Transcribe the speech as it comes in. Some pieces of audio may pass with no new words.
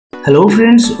Hello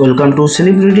friends, welcome to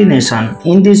Celebrity Nation.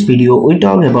 In this video, we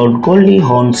talk about Goldie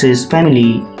Hawn's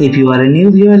family. If you are a new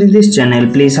viewer in this channel,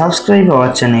 please subscribe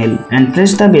our channel and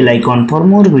press the bell icon for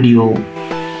more video.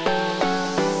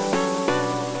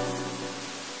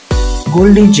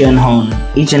 Goldie Hawn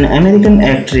is an American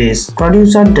actress,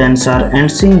 producer, dancer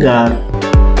and singer.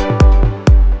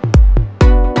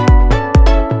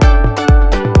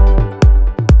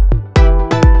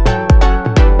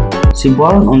 She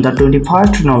born on the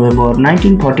 21st November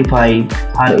 1945,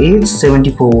 her age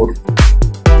 74.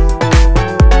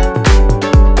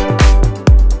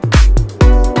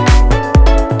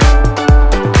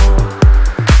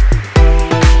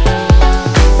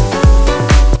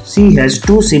 She has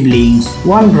two siblings,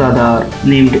 one brother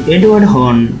named Edward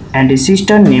Hawn and a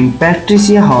sister named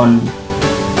Patricia Hawn.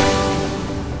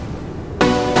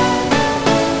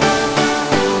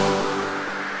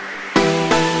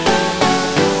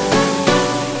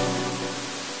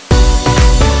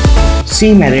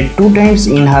 She married two times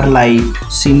in her life.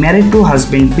 She married to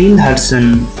husband Bill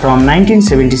Hudson from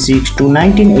 1976 to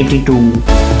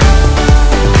 1982.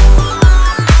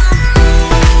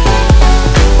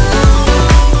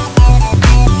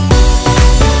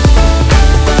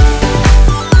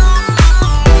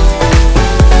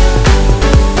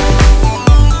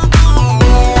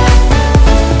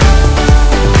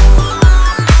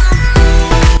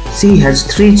 She has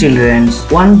three children,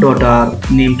 one daughter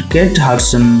named Kate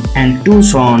Hudson and two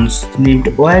sons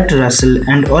named Wyatt Russell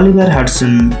and Oliver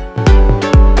Hudson.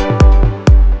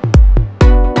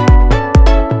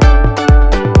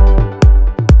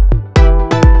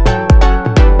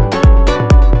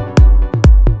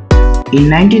 In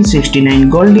 1969,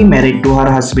 Goldie married to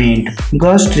her husband,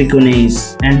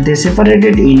 Trikonis, and they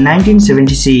separated in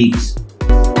 1976.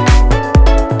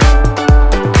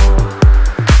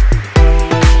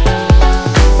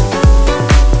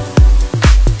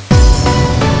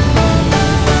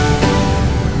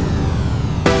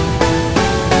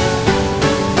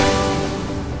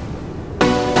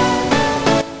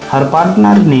 Her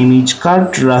partner name is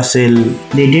Kurt Russell.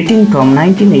 They dating from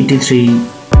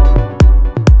 1983.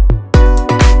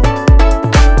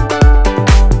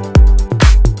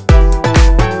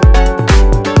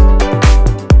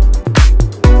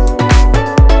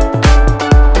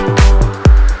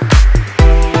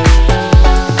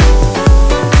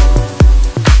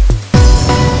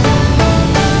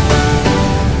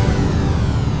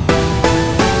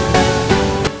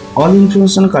 All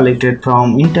information collected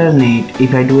from internet.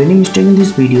 If I do any mistake in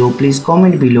this video, please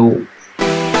comment below.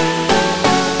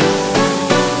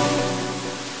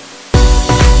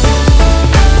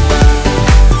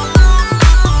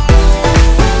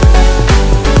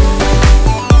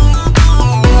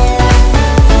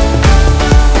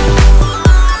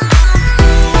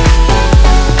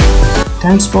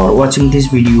 Thanks for watching this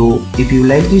video. If you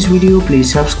like this video,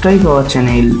 please subscribe our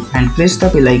channel and press the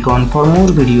bell icon for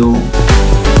more video.